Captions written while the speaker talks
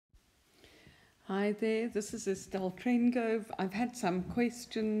Hi there, this is Estelle Trengove. I've had some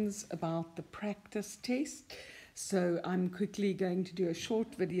questions about the practice test, so I'm quickly going to do a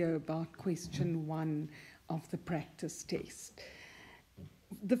short video about question 1 of the practice test.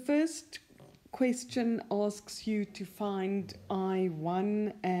 The first question asks you to find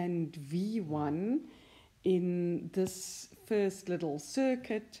I1 and V1 in this first little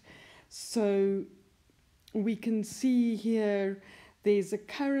circuit. So we can see here there's a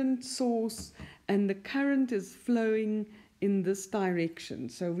current source and the current is flowing in this direction.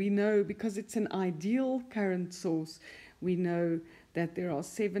 So we know, because it's an ideal current source, we know that there are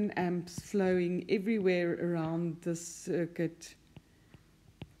 7 amps flowing everywhere around this circuit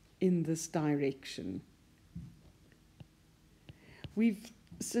in this direction. We've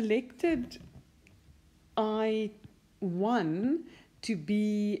selected I1 to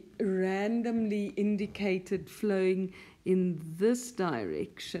be randomly indicated flowing in this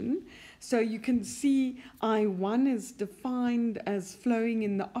direction. So you can see I1 is defined as flowing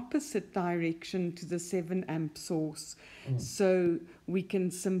in the opposite direction to the 7 amp source. So we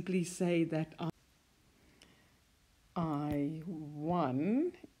can simply say that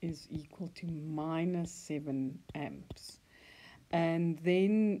I1 is equal to minus 7 amps. And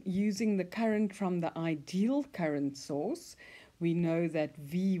then using the current from the ideal current source, we know that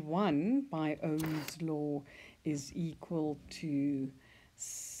V1 by Ohm's law is equal to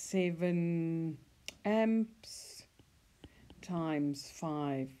 7 amps times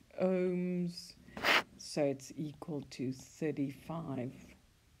 5 ohms, so it's equal to 35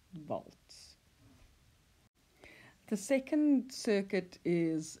 volts. The second circuit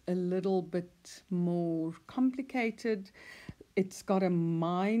is a little bit more complicated. It's got a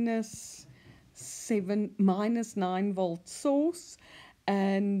minus 9 volt source,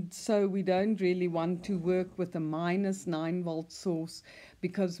 and so we don't really want to work with a minus 9 volt source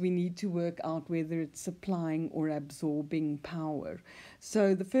because we need to work out whether it's supplying or absorbing power.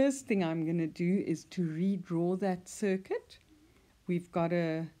 So the first thing I'm going to do is to redraw that circuit. We've got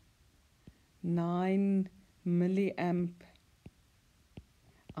a 9 milliamp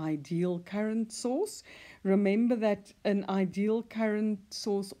ideal current source. Remember that an ideal current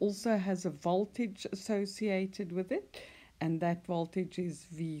source also has a voltage associated with it, and that voltage is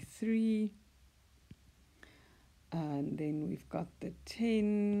V3. And then we've got the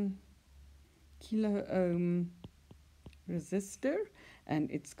 10 kilo ohm resistor, and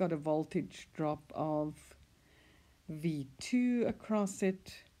it's got a voltage drop of V2 across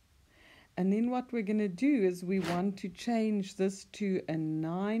it. And then what we're going to do is we want to change this to a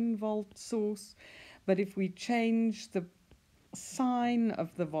 9 volt source. But if we change the sign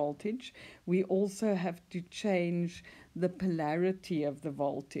of the voltage, we also have to change the polarity of the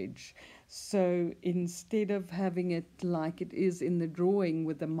voltage. So instead of having it like it is in the drawing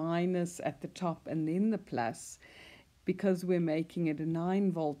with the minus at the top and then the plus, because we're making it a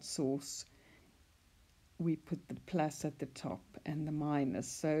 9 volt source, we put the plus at the top and the minus.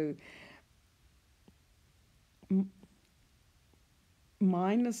 So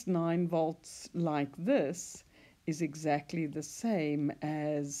minus 9 volts like this is exactly the same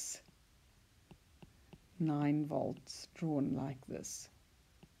as 9 volts drawn like this.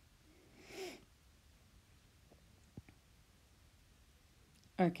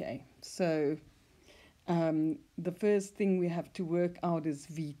 Okay, so the first thing we have to work out is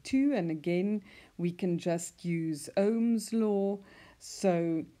V2, and again we can just use Ohm's law.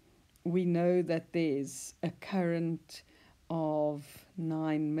 So we know that there's a current of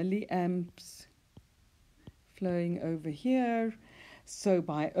 9 milliamps flowing over here. So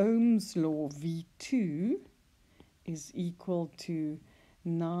by Ohm's law, V2 is equal to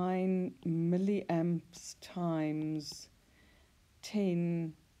 9 milliamps times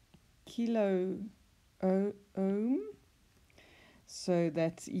 10 kilo ohm. So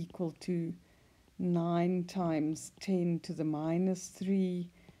that's equal to 9 times 10 to the minus 3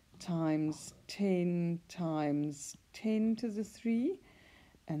 times 10 times 10 to the 3,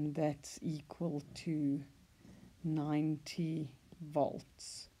 and that's equal to 90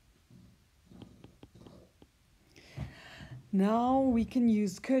 volts. Now we can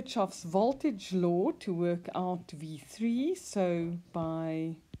use Kirchhoff's voltage law to work out V3. So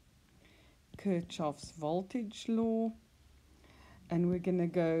by Kirchhoff's voltage law, and we're going to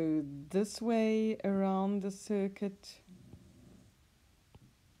go this way around the circuit.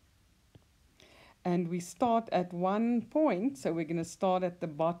 And we start at one point, so we're going to start at the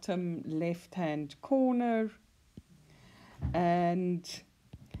bottom left-hand corner and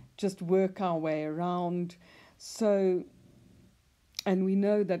just work our way around. So, and we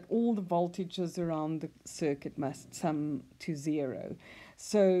know that all the voltages around the circuit must sum to 0.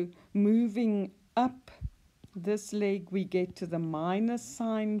 So moving up this leg, we get to the minus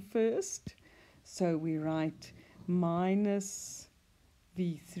sign first. So we write minus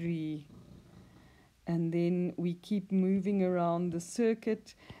V3. And then we keep moving around the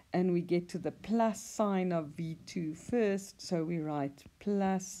circuit and we get to the plus sign of V2 first. So we write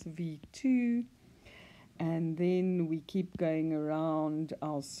plus V2. And then we keep going around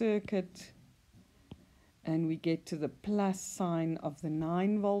our circuit and we get to the plus sign of the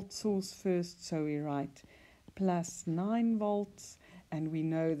 9-volt source first. So we write plus 9 volts, and we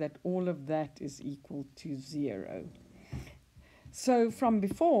know that all of that is equal to 0. So from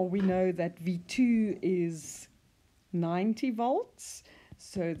before, we know that V2 is 90 volts.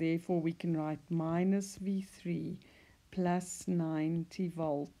 So therefore, we can write minus V3 plus 90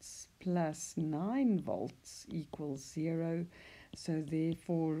 volts plus 9 volts equals 0. So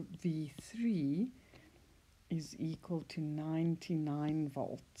therefore, V3 is equal to 99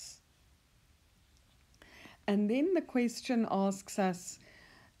 volts. And then the question asks us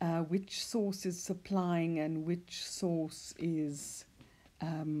which source is supplying and which source is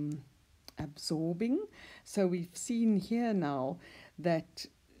absorbing. So we've seen here now that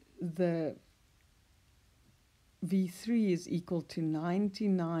the V3 is equal to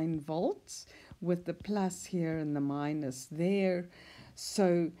 99 volts with the plus here and the minus there.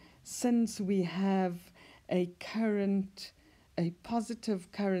 So since we have a current, a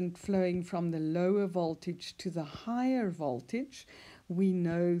positive current flowing from the lower voltage to the higher voltage, we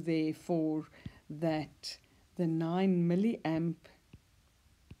know therefore that the 9 milliamp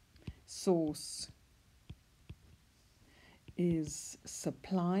source is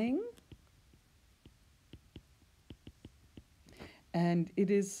supplying, and it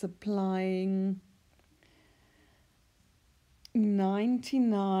is supplying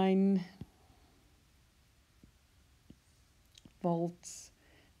 99 volts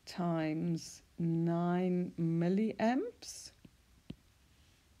times 9 milliamps.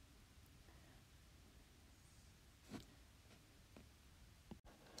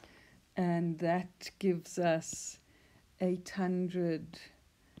 And that gives us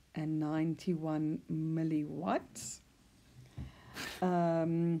 891 milliwatts.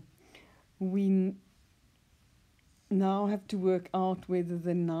 We now have to work out whether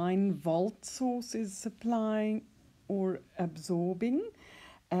the 9-volt source is supplying or absorbing.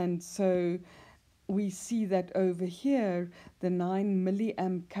 And so we see that over here, the 9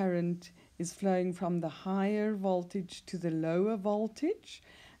 milliamp current is flowing from the higher voltage to the lower voltage.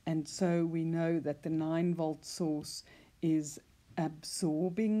 And so we know that the 9-volt source is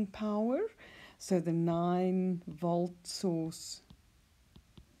absorbing power. So the 9-volt source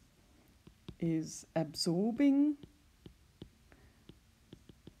is absorbing,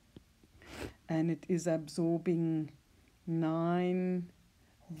 and it is absorbing 9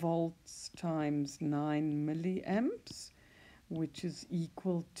 volts times 9 milliamps, which is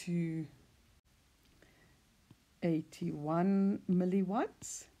equal to 81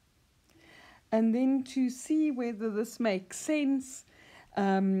 milliwatts. And then to see whether this makes sense,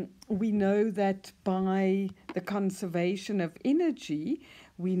 we know that by the conservation of energy,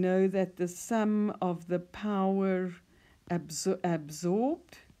 we know that the sum of the power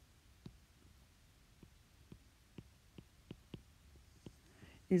absorbed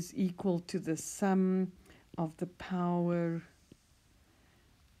is equal to the sum of the power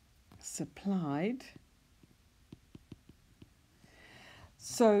supplied.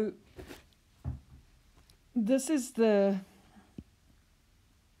 So this is the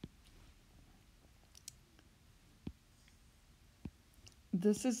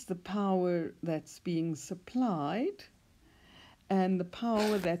power that's being supplied, and the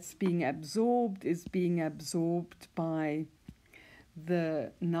power that's being absorbed is being absorbed by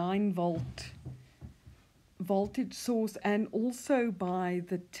the 9-volt voltage source and also by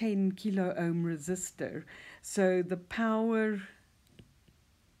the 10 kilo ohm resistor. So the power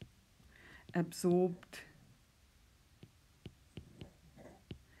absorbed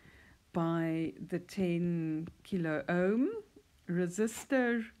by the 10 kilo ohm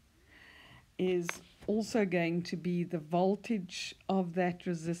resistor is also going to be the voltage of that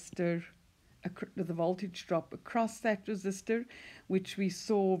resistor, the voltage drop across that resistor, which we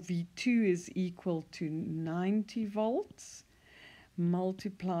saw V2 is equal to 90 volts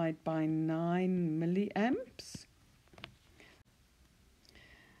multiplied by 9 milliamps.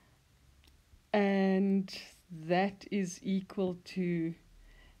 And that is equal to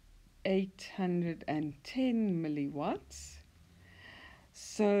 810 milliwatts.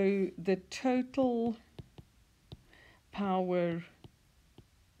 So the total power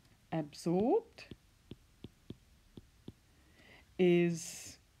absorbed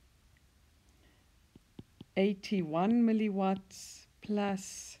is 81 milliwatts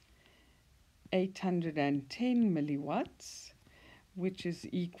plus 810 milliwatts, which is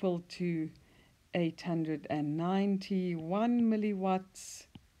equal to 891 milliwatts.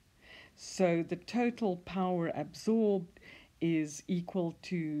 So the total power absorbed is equal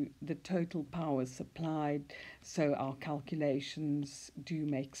to the total power supplied. So our calculations do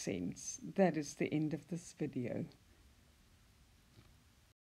make sense. That is the end of this video.